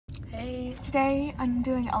Hey, today I'm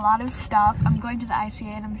doing a lot of stuff. I'm going to the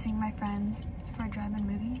ICA and I'm seeing my friends for a drive-in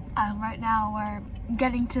movie. Right now we're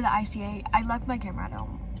getting to the ICA. I left my camera at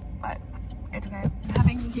home, but it's okay. I'm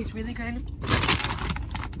having these really good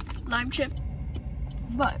lime chips,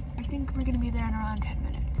 but I think we're gonna be there in around 10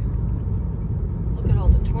 minutes. Look at all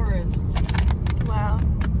the tourists. Wow,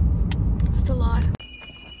 that's a lot.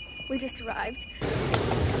 We just arrived.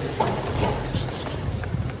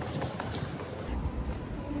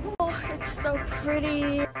 Oh, it's so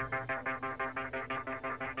pretty. We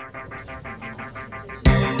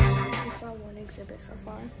saw one exhibit so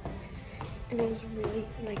far, and it was really,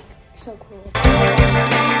 like, so cool.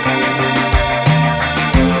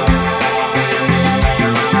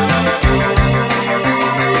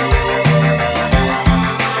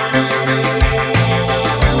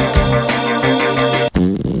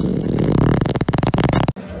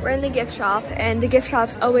 We're in the gift shop, and the gift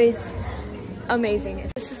shop's always amazing.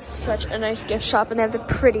 This is such a nice gift shop, and they have the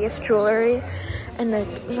prettiest jewelry. And like,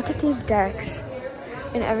 look at these decks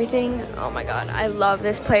and everything. Oh my god, I love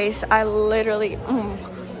this place. I literally,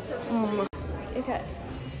 Okay,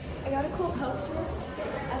 I got a cool poster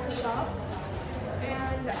at the shop,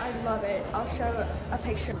 and I love it. I'll show a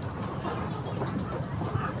picture.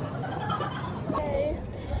 Okay.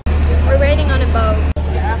 We're waiting on a boat.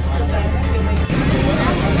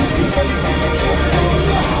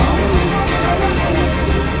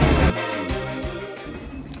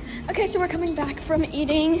 Okay, so we're coming back from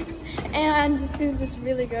eating, and the food was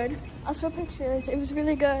really good. I'll show pictures. It was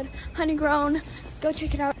really good. Honey grown. Go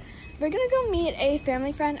check it out. We're gonna go meet a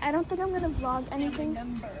family friend. I don't think I'm gonna vlog anything.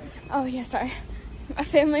 Oh yeah, sorry. A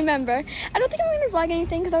family member. I don't think I'm gonna vlog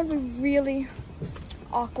anything because that would be really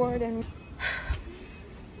awkward and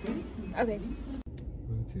okay.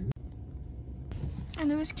 And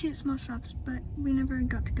there was cute small shops, but we never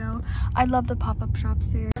got to go. I love the pop-up shops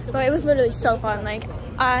there. But it was literally so fun. Like,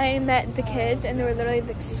 I met the kids and they were literally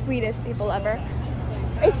the sweetest people ever.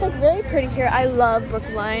 It's like really pretty here. I love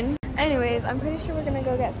Brookline. Anyways, I'm pretty sure we're gonna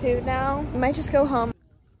go get food now. We might just go home.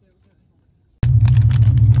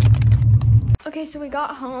 Okay, so we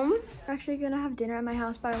got home. We're actually gonna have dinner at my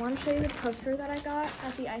house, but I want to show you the poster that I got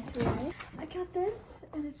at the ICA. I got this,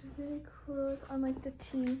 and it's really cool. It's on like the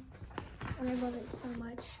T. And I love it so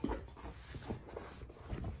much.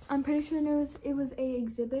 I'm pretty sure it was a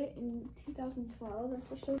exhibit in 2012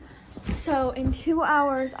 officially. So in 2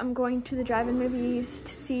 hours, I'm going to the drive-in movies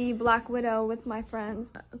to see Black Widow with my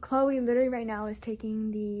friends. Chloe literally right now is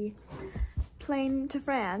taking the plane to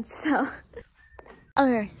France. So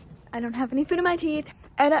okay, I don't have any food in my teeth.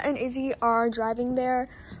 Edda and Izzy are driving there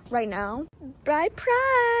right now. Bye,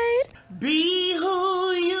 Pride. Be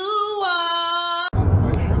who you are.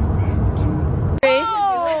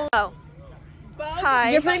 Oh.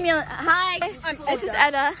 Hi. You're putting me on. Hi. This is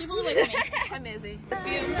Edda. Keep a little away from me. I'm Izzy.